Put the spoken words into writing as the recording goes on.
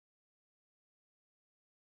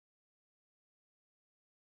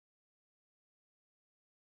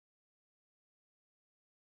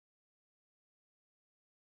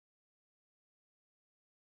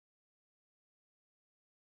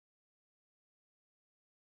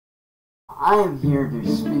I am here to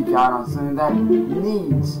speak out on something that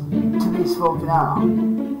needs to be spoken out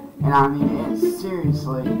on. And I mean, it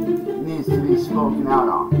seriously needs to be spoken out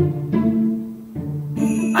on.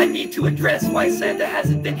 I need to address why Santa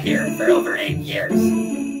hasn't been here for over 8 years.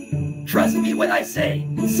 Trust me when I say,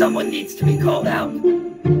 someone needs to be called out.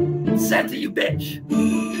 Santa, you bitch.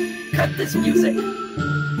 Cut this music.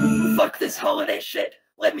 Fuck this holiday shit.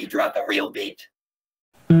 Let me drop a real beat.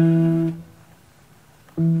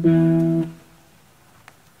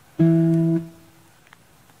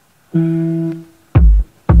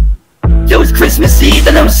 It was Christmas Eve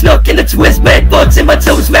and I'm snuck in the twist, bedbugs in my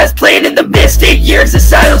toes, mask playing in the mist. 8 years of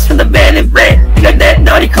silence from the man in red, and I that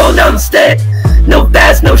naughty called out instead. No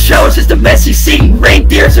baths, no showers, just a messy scene.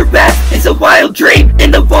 Reindeers are back, it's a wild dream.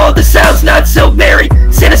 In the wall the sound's not so merry.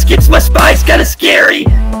 Santa skips my spies, kinda scary.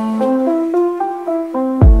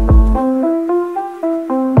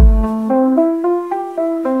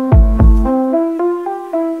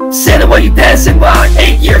 Santa, why you passing by?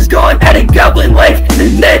 8 years gone, adding goblin life.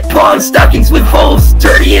 In net pawn, stockings with holes,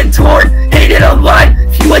 dirty and torn. Hated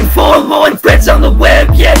online, few and forlorn. Friends on the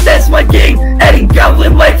web, yeah, that's my game. Adding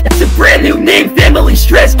goblin life, it's a brand new name. Family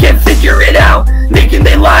stress, can't figure it out. Making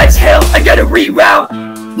their lives hell, I gotta reroute.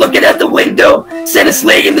 Looking at the window, Santa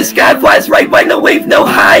sleigh in the sky flies right by, no wave, no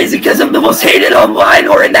high. Is it because I'm the most hated online,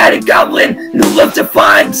 or an added goblin? New love to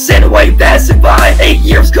find, Santa, why you passing by? 8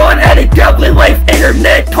 years gone, added goblin life.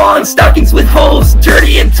 Internet pawn, stockings with holes,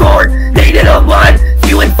 dirty and torn. Hated online,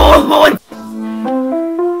 few and forlorn.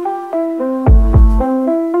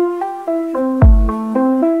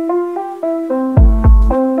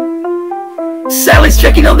 Sally's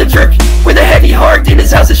checking on the jerk with a heavy heart. In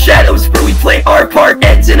his house of shadows where we play our part.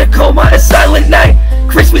 Ends in a coma, a silent night.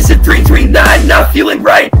 Christmas at 339, not feeling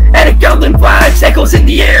right. Added goblin vibes, echoes in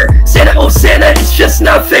the air. Santa, oh Santa, it's just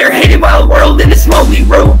not fair. Hating my world in this lonely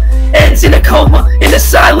room. Ends in a coma, in a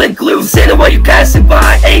silent gloom. Santa, why you passing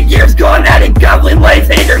by? 8 years gone, adding goblin life.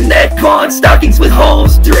 Internet pawn, stockings with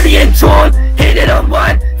holes, dirty and torn. Hated online.